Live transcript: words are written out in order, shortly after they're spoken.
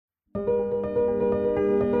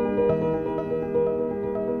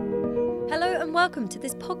welcome to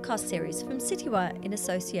this podcast series from Citywire in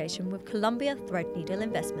association with Columbia Threadneedle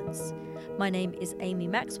Investments. My name is Amy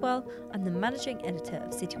Maxwell. I'm the managing editor of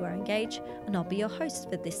Citywire Engage, and I'll be your host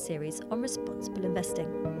for this series on responsible investing.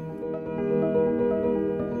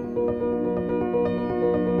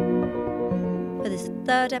 For this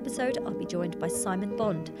third episode, I'll be joined by Simon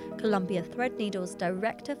Bond, Columbia Threadneedle's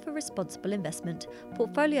Director for Responsible Investment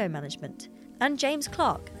Portfolio Management, and James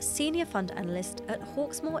Clark, Senior Fund Analyst at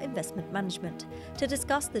Hawksmoor Investment Management, to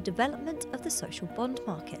discuss the development of the social bond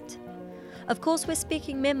market. Of course, we're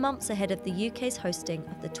speaking mere months ahead of the UK's hosting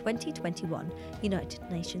of the 2021 United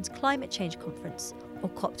Nations Climate Change Conference, or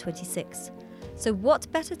COP26. So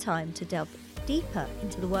what better time to delve deeper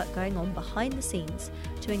into the work going on behind the scenes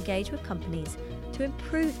to engage with companies to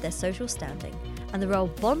improve their social standing and the role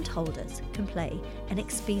bondholders can play in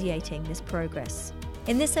expediting this progress.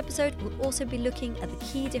 In this episode, we'll also be looking at the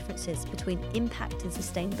key differences between impact and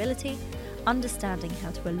sustainability, understanding how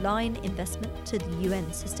to align investment to the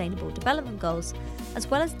UN Sustainable Development Goals, as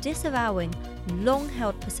well as disavowing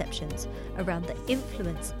long-held perceptions around the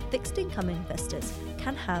influence fixed income investors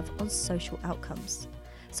can have on social outcomes.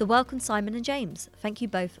 So welcome Simon and James. Thank you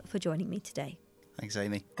both for joining me today. Thanks,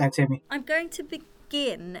 Amy. Thanks, Amy. I'm going to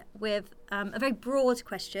begin with a very broad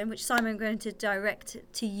question, which Simon, I'm going to direct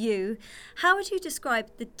to you. How would you describe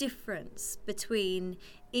the difference between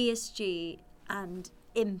ESG and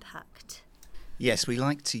impact? Yes, we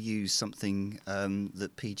like to use something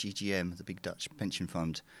that PGGM, the big Dutch pension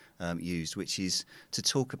fund, used, which is to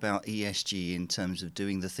talk about ESG in terms of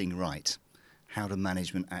doing the thing right. How do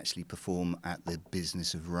management actually perform at the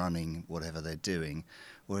business of running whatever they're doing?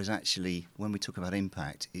 Whereas actually, when we talk about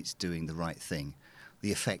impact, it's doing the right thing.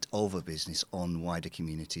 The effect of a business on wider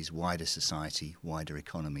communities, wider society, wider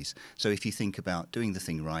economies. So if you think about doing the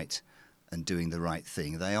thing right and doing the right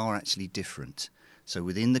thing, they are actually different. So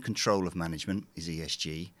within the control of management is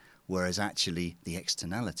ESG, whereas actually the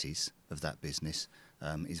externalities of that business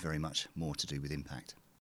is very much more to do with impact.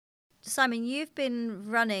 Simon, you've been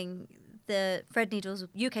running the Threadneedle's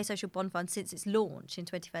UK Social Bond Fund since its launch in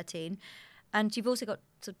 2013. And you've also got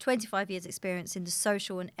sort of 25 years' experience in the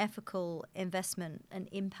social and ethical investment and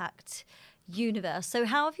impact universe. So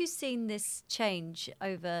how have you seen this change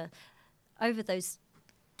over those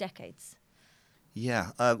decades?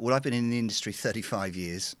 Yeah, well, I've been in the industry 35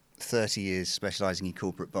 years, 30 years specialising in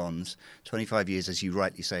corporate bonds, 25 years, as you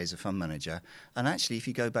rightly say, as a fund manager. And actually, if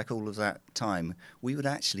you go back all of that time, we would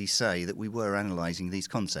actually say that we were analysing these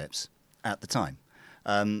concepts at the time.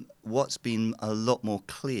 What's been a lot more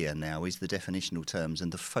clear now is the definitional terms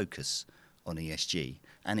and the focus on ESG,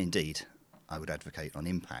 and indeed, I would advocate on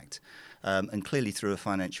impact. And clearly through a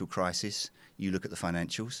financial crisis, you look at the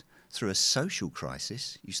financials. Through a social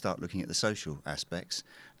crisis, you start looking at the social aspects.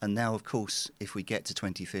 And now, of course, if we get to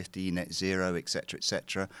 2050, net zero, etc.,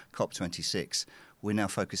 COP26, we're now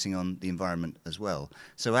focusing on the environment as well.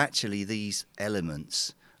 So actually, these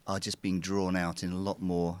elements are just being drawn out in a lot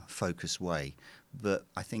more focused way. But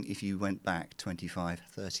I think if you went back 25,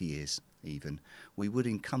 30 years even, we would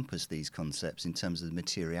encompass these concepts in terms of the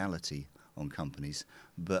materiality on companies.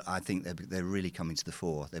 But I think they're really coming to the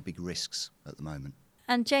fore. They're big risks at the moment.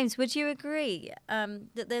 And James, would you agree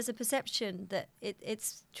that there's a perception that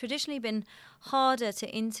it's traditionally been harder to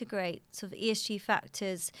integrate sort of ESG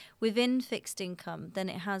factors within fixed income than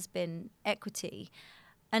it has been equity?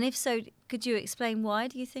 And if so, could you explain why,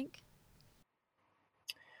 do you think?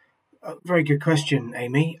 Very good question,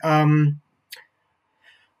 Amy. I'm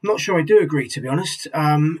not sure I do agree, to be honest.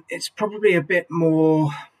 It's probably a bit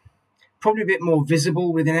more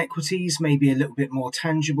visible within equities, maybe a little bit more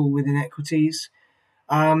tangible within equities.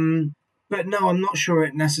 But no, I'm not sure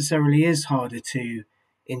it necessarily is harder to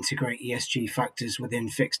integrate ESG factors within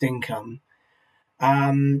fixed income.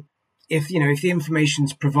 If the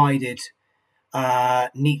information's provided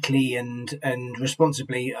neatly and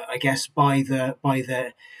responsibly, I guess by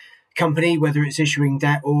the company, whether it's issuing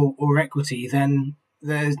debt or equity, then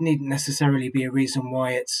there needn't necessarily be a reason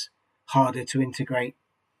why it's harder to integrate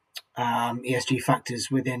ESG factors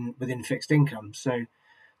within fixed income. So,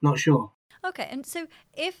 not sure. Okay, and so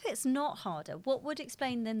if it's not harder, what would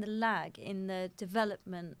explain then the lag in the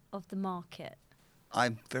development of the market?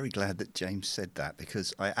 I'm very glad that James said that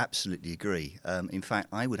because I absolutely agree. In fact,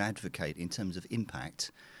 I would advocate in terms of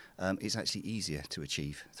impact, it's actually easier to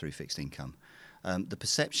achieve through fixed income. The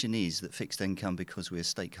perception is that fixed income, because we're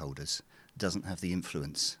stakeholders, doesn't have the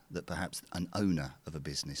influence that perhaps an owner of a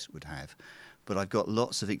business would have. But I've got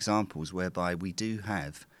lots of examples whereby we do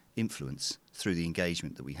have influence through the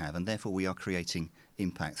engagement that we have, and therefore we are creating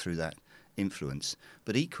impact through that influence.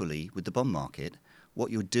 But equally, with the bond market, what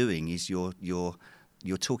you're doing is you're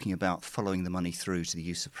you're talking about following the money through to the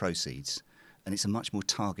use of proceeds, and it's a much more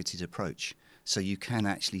targeted approach. So you can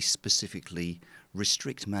actually specifically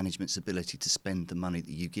restrict management's ability to spend the money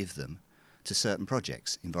that you give them to certain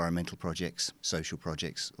projects, environmental projects, social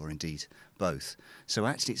projects, or indeed both. So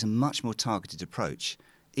actually it's a much more targeted approach.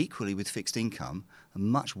 Equally with fixed income, a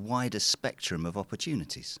much wider spectrum of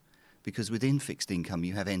opportunities, because within fixed income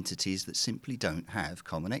you have entities that simply don't have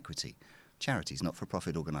common equity. Charities,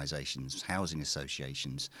 not-for-profit organisations, housing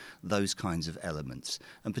associations, those kinds of elements,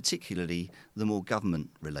 and particularly the more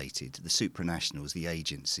government-related, the supranationals, the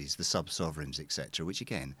agencies, the sub-sovereigns, etc., which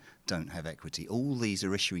again don't have equity. All these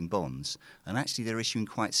are issuing bonds, and actually they're issuing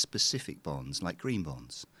quite specific bonds, like green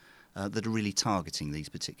bonds, that are really targeting these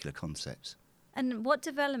particular concepts. And what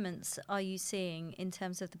developments are you seeing in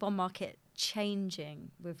terms of the bond market changing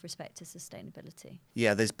with respect to sustainability?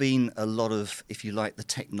 Yeah, there's been a lot of, if you like, the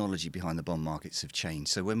technology behind the bond markets have changed.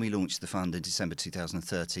 So when we launched the fund in December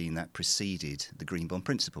 2013, that preceded the Green Bond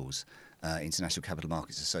Principles. International Capital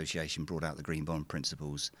Markets Association brought out the Green Bond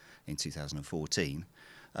Principles in 2014.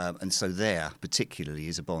 And so there, particularly,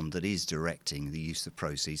 is a bond that is directing the use of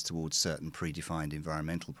proceeds towards certain predefined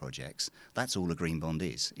environmental projects. That's all a green bond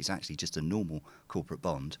is. It's actually just a normal corporate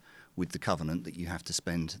bond with the covenant that you have to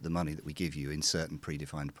spend the money that we give you in certain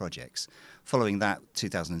predefined projects. Following that,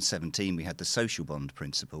 2017, we had the social bond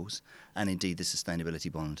principles and indeed the sustainability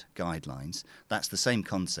bond guidelines. That's the same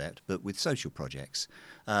concept, but with social projects.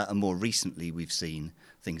 And more recently, we've seen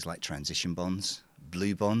things like transition bonds,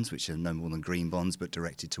 blue bonds, which are no more than green bonds but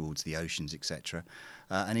directed towards the oceans, etc.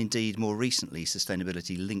 And indeed, more recently,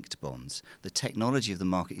 sustainability-linked bonds. The technology of the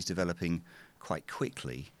market is developing quite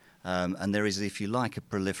quickly, and there is, if you like, a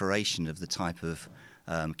proliferation of the type of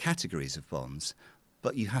categories of bonds,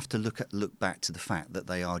 but you have to look back to the fact that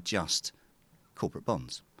they are just corporate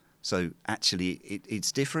bonds. So actually,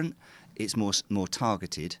 it's different, it's more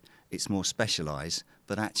targeted, it's more specialised,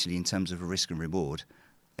 but actually, in terms of a risk and reward,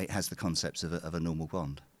 it has the concepts of a normal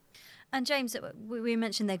bond. And James, we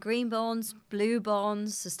mentioned they're green bonds, blue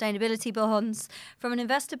bonds, sustainability bonds. From an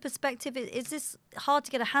investor perspective, is this hard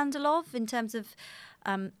to get a handle of in terms of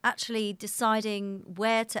actually deciding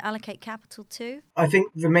where to allocate capital to? I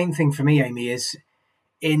think the main thing for me, Amy, is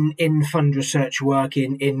in fund research work,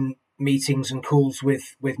 in meetings and calls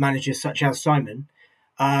with managers such as Simon,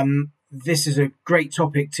 this is a great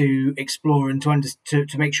topic to explore and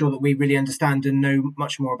to make sure that we really understand and know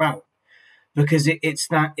much more about, because it's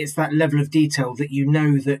that level of detail that you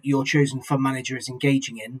know that your chosen fund manager is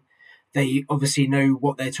engaging in. They obviously know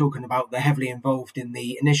what they're talking about. They're heavily involved in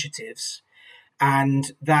the initiatives,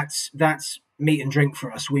 and that's meat and drink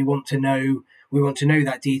for us. We want to know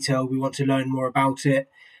that detail. We want to learn more about it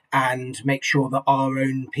and make sure that our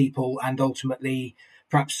own people and ultimately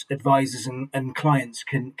perhaps advisors and clients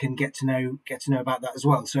can get to know about that as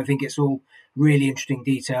well. So I think it's all really interesting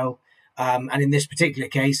detail. And in this particular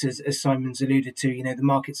case, as Simon's alluded to, the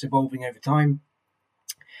market's evolving over time,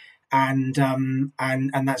 and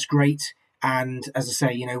that's great. And as I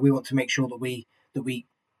say, we want to make sure that we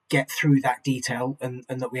get through that detail and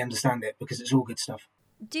that we understand it, because it's all good stuff.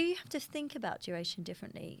 Do you have to think about duration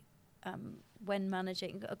differently when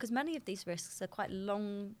managing? Because many of these risks are quite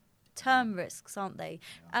long-term risks, aren't they?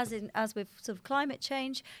 As with sort of climate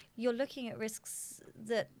change, you're looking at risks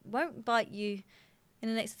that won't bite you in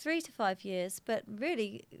the next 3 to 5 years, but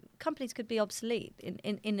really companies could be obsolete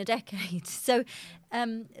in a decade. So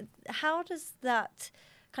how does that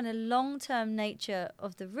kind of long-term nature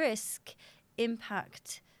of the risk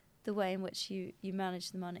impact the way in which you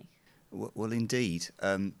manage the money? Well, indeed.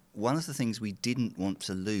 One of the things we didn't want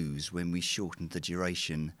to lose when we shortened the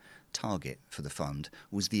duration target for the fund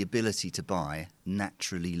was the ability to buy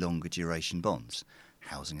naturally longer duration bonds.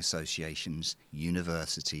 Housing associations,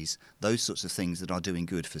 universities, those sorts of things that are doing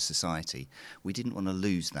good for society. We didn't want to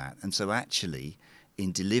lose that. And so actually,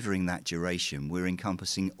 in delivering that duration, we're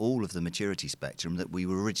encompassing all of the maturity spectrum that we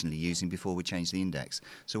were originally using before we changed the index.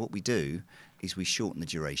 So what we do is we shorten the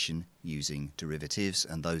duration using derivatives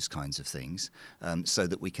and those kinds of things, so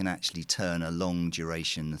that we can actually turn a long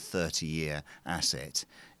duration 30-year asset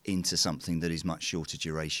into something that is much shorter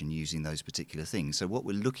duration using those particular things. So what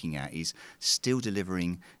we're looking at is still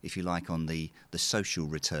delivering, if you like, on the social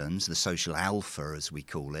returns, the social alpha as we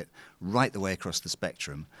call it, right the way across the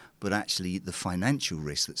spectrum, but actually the financial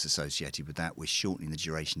risk that's associated with that, we're shortening the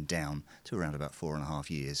duration down to around about 4.5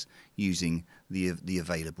 years using the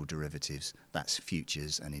available derivatives, that's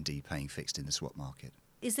futures and indeed paying fixed in the swap market.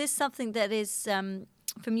 Is this something that is,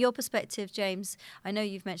 from your perspective, James, I know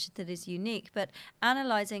you've mentioned that is unique, but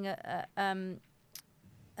analysing a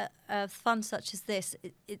fund such as this,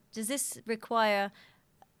 does this require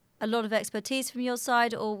a lot of expertise from your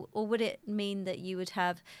side, or would it mean that you would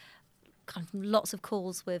have kind of lots of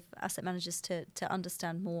calls with asset managers to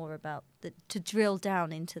understand more about to drill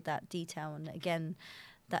down into that detail and again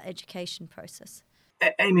that education process?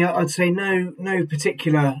 Amy, I'd say no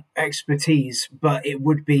particular expertise, but it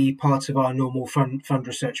would be part of our normal fund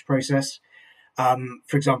research process.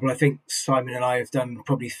 For example, I think Simon and I have done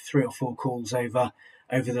probably 3 or 4 calls over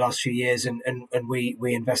the last few years, and we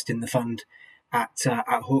invest in the fund at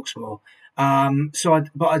Hawksmoor.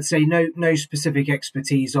 I'd say no specific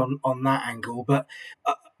expertise on that angle,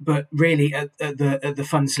 but really at the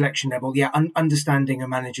fund selection level, understanding a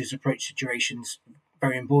manager's approach to duration's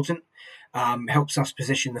very important. Helps us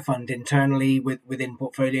position the fund internally within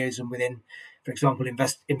portfolios and within, for example,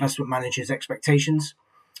 investment managers' expectations.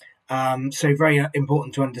 So very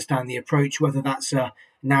important to understand the approach, whether that's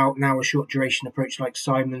now a short duration approach like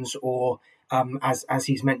Simon's, or as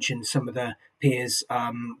he's mentioned, some of the peers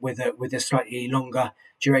with a slightly longer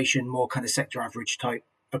duration, more kind of sector average type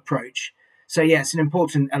approach. So it's an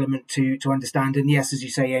important element to understand. And yes, as you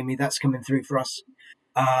say, Amy, that's coming through for us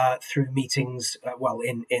through meetings.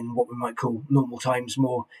 In what we might call normal times,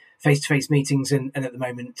 more face-to-face meetings, and at the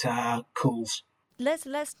moment calls.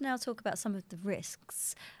 Let's now talk about some of the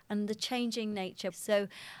risks and the changing nature. So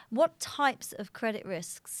what types of credit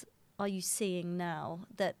risks are you seeing now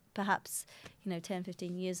that perhaps 10,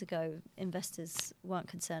 15 years ago investors weren't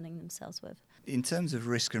concerning themselves with? In terms of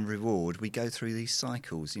risk and reward, we go through these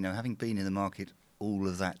cycles. Having been in the market all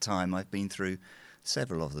of that time, I've been through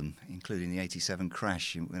several of them, including the 87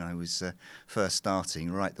 crash when I was first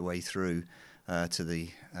starting, right the way through to the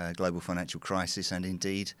global financial crisis, and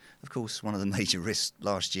indeed, of course, one of the major risks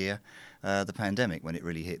last year, the pandemic, when it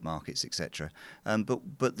really hit markets, etc.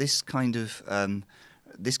 But this kind of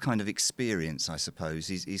experience, I suppose,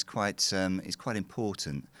 is quite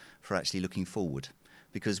important for actually looking forward,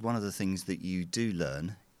 because one of the things that you do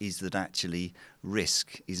learn is that actually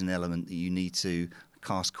risk is an element that you need to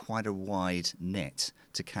cast quite a wide net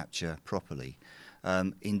to capture properly.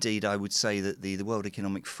 Indeed, I would say that the World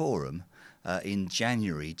Economic Forum in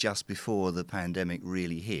January, just before the pandemic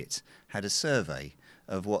really hit, had a survey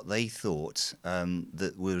of what they thought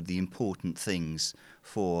that were the important things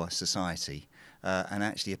for society. And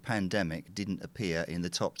actually a pandemic didn't appear in the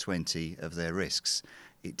top 20 of their risks.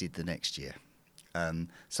 It did the next year.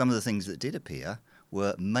 Some of the things that did appear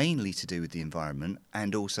were mainly to do with the environment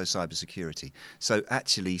and also cybersecurity. So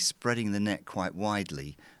actually spreading the net quite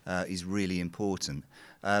widely is really important.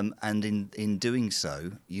 And in doing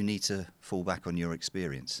so, you need to fall back on your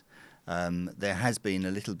experience. There has been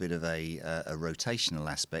a little bit of a rotational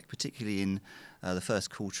aspect, particularly in the first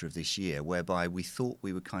quarter of this year, whereby we thought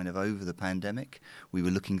we were kind of over the pandemic. We were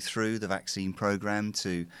looking through the vaccine program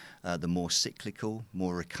to the more cyclical,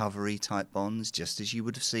 more recovery type bonds, just as you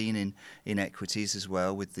would have seen in equities as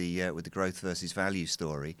well with the growth versus value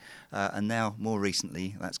story. And now, more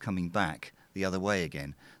recently, that's coming back the other way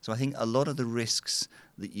again. So I think a lot of the risks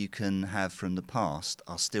that you can have from the past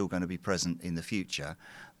are still going to be present in the future.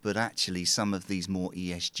 But actually some of these more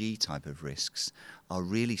ESG type of risks are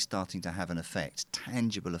really starting to have an effect,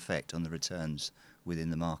 tangible effect on the returns within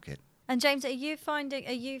the market. And James, are you finding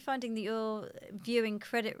that you're viewing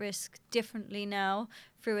credit risk differently now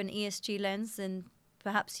through an ESG lens than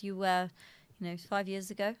perhaps you were 5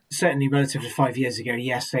 years ago? Certainly relative to 5 years ago,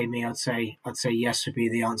 yes, Amy, I'd say yes would be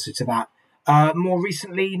the answer to that. More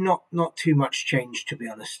recently, not too much change, to be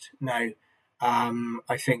honest. No,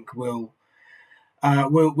 I think we'll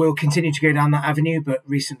continue to go down that avenue, but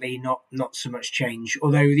recently not so much change.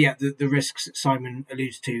 Although, the risks that Simon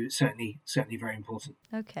alludes to certainly very important.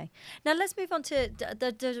 Okay, now let's move on to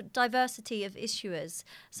the diversity of issuers.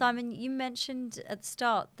 Simon, you mentioned at the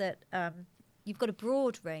start that you've got a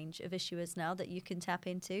broad range of issuers now that you can tap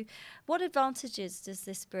into. What advantages does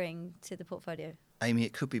this bring to the portfolio? Amy,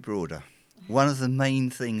 it could be broader. One of the main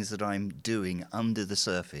things that I'm doing under the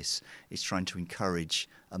surface is trying to encourage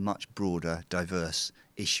a much broader, diverse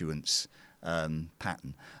issuance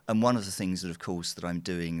pattern. And one of the things that, of course, that I'm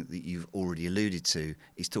doing that you've already alluded to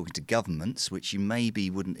is talking to governments, which you maybe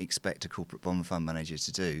wouldn't expect a corporate bond fund manager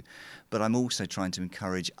to do. But I'm also trying to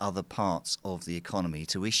encourage other parts of the economy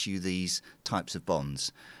to issue these types of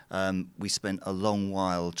bonds. We spent a long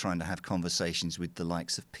while trying to have conversations with the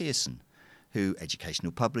likes of Pearson, who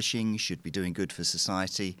educational publishing should be doing good for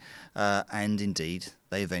society, and indeed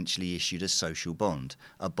they eventually issued a social bond,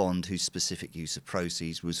 a bond whose specific use of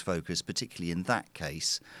proceeds was focused, particularly in that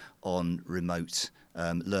case, on remote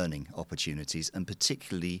learning opportunities, and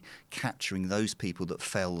particularly capturing those people that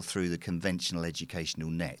fell through the conventional educational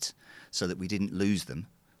net, so that we didn't lose them,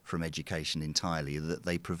 from education entirely, that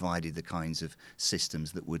they provided the kinds of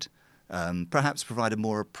systems that would perhaps provide a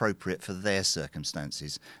more appropriate for their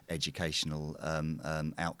circumstances educational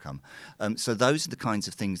outcome. So those are the kinds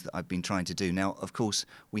of things that I've been trying to do. Now, of course,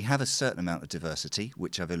 we have a certain amount of diversity,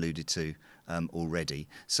 which I've alluded to already.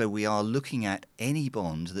 So we are looking at any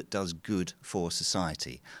bond that does good for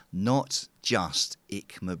society, not just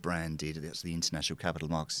ICMA branded, that's the International Capital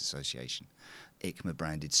Markets Association, ICMA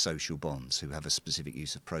branded social bonds who have a specific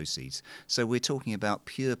use of proceeds. So we're talking about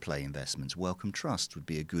pure play investments. Wellcome Trust would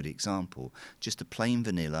be a good example. Just a plain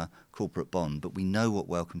vanilla corporate bond, but we know what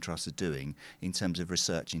Wellcome Trust are doing in terms of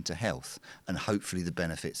research into health and hopefully the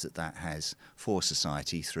benefits that that has for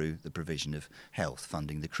society through the provision of health,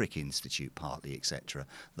 funding the Crick Institute partly, etc.,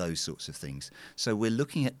 those sorts of things. So we're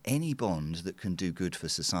looking at any bond that can do good for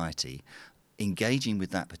society, engaging with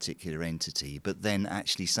that particular entity, but then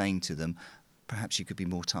actually saying to them, perhaps you could be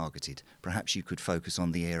more targeted. Perhaps you could focus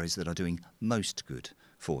on the areas that are doing most good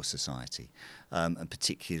for society. And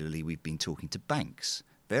particularly we've been talking to banks,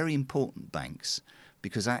 very important banks,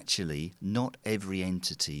 because actually not every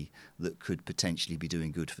entity that could potentially be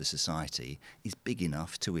doing good for society is big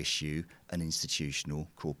enough to issue an institutional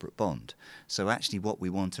corporate bond. So actually what we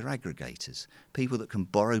want are aggregators, people that can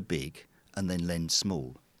borrow big and then lend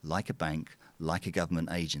small, like a bank, like a government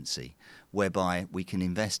agency, whereby we can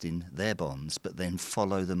invest in their bonds but then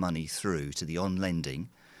follow the money through to the on-lending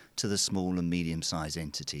to the small and medium-sized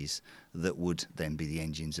entities that would then be the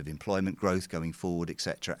engines of employment growth going forward,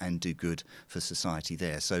 etc., and do good for society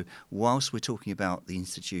there. So whilst we're talking about the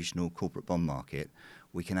institutional corporate bond market,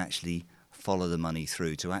 we can actually follow the money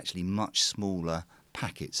through to actually much smaller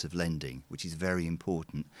packets of lending, which is very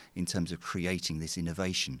important in terms of creating this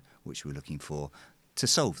innovation which we're looking for to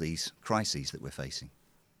solve these crises that we're facing.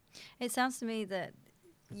 It sounds to me that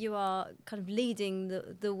you are kind of leading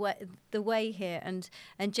the way here, and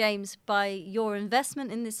James, by your investment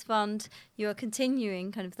in this fund, you are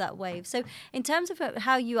continuing kind of that wave. So in terms of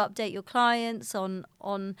how you update your clients on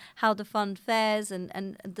how the fund fares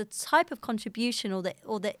and the type of contribution or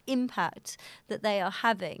the impact that they are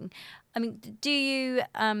having, I mean, do you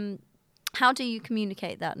how do you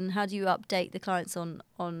communicate that, and how do you update the clients on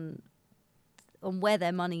where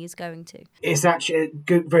their money is going to? It's actually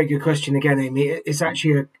very good question again, Amy. It's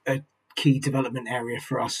actually a key development area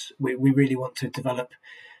for us. We really want to develop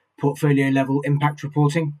portfolio level impact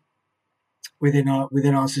reporting within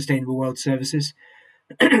our sustainable world services.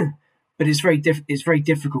 But it's very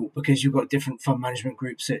difficult because you've got different fund management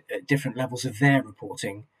groups at different levels of their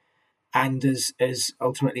reporting, and as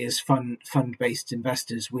ultimately as fund based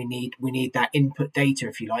investors, we need that input data,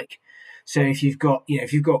 if you like. So if you've got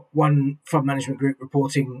one fund management group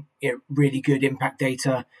reporting really good impact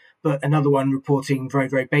data, but another one reporting very,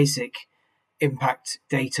 very basic impact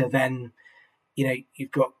data, then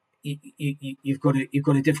you've got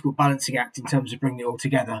a difficult balancing act in terms of bringing it all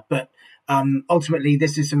together. But ultimately,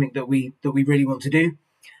 this is something that we really want to do,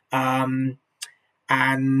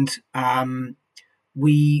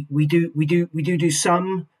 we do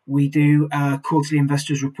some. We do a quarterly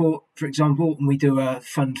investors report, for example, and we do a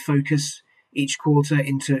fund focus each quarter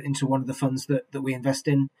into one of the funds that we invest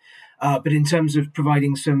in. But in terms of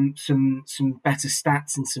providing some better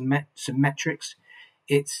stats and some metrics,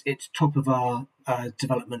 it's top of our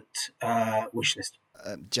development wish list.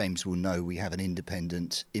 James will know we have an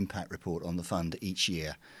independent impact report on the fund each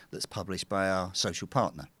year that's published by our social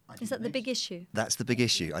partner. Is that the big issue? That's the big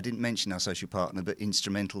issue. I didn't mention our social partner, but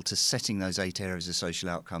instrumental to setting those 8 areas of social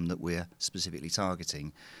outcome that we're specifically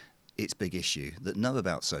targeting. It's big issue that know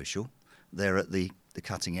about social. They're at the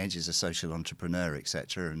cutting edge as a social entrepreneur,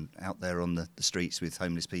 etc., and out there on the streets with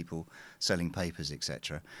homeless people selling papers,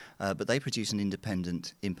 etc. But they produce an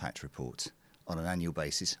independent impact report on an annual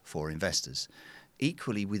basis for investors.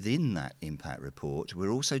 Equally, within that impact report,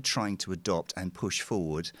 we're also trying to adopt and push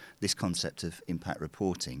forward this concept of impact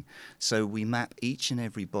reporting. So we map each and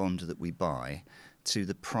every bond that we buy to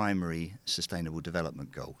the primary Sustainable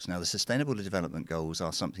Development Goals. Now, the Sustainable Development Goals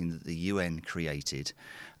are something that the UN created,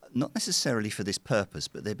 not necessarily for this purpose,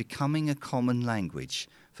 but they're becoming a common language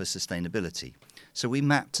for sustainability. So we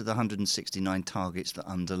map to the 169 targets that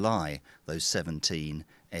underlie those 17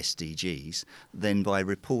 SDGs. Then by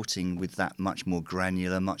reporting with that much more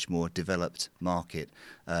granular, much more developed market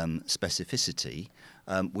specificity,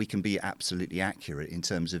 we can be absolutely accurate in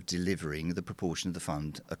terms of delivering the proportion of the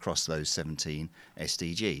fund across those 17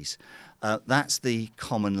 SDGs. That's the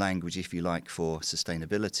common language, if you like, for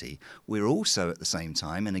sustainability. We're also at the same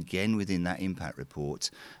time, and again within that impact report,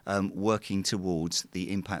 working towards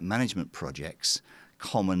the impact management projects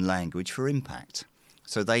common language for impact.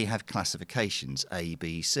 So they have classifications A,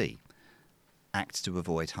 B, C. act to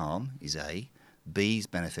avoid harm is A, B is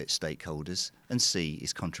benefit stakeholders, and C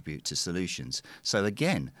is contribute to solutions. So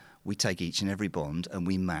again, we take each and every bond and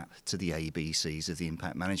we map to the A, B, C's of the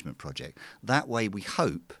impact management project. That way we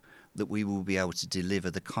hope that we will be able to deliver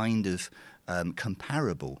the kind of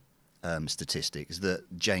comparable statistics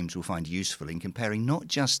that James will find useful in comparing not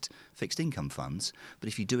just fixed income funds, but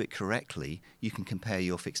if you do it correctly, you can compare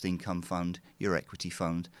your fixed income fund, your equity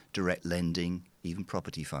fund, direct lending, even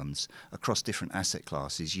property funds across different asset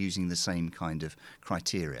classes using the same kind of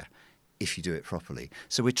criteria if you do it properly.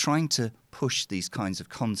 So we're trying to push these kinds of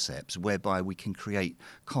concepts whereby we can create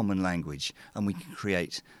common language and we can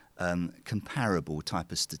create comparable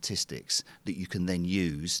type of statistics that you can then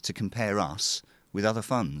use to compare us with other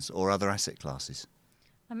funds or other asset classes.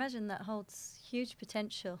 I imagine that holds huge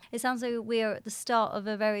potential. It sounds like we are at the start of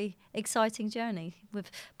a very exciting journey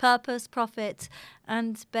with purpose, profit,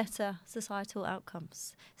 and better societal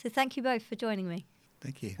outcomes. So thank you both for joining me.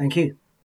 Thank you. Thank you.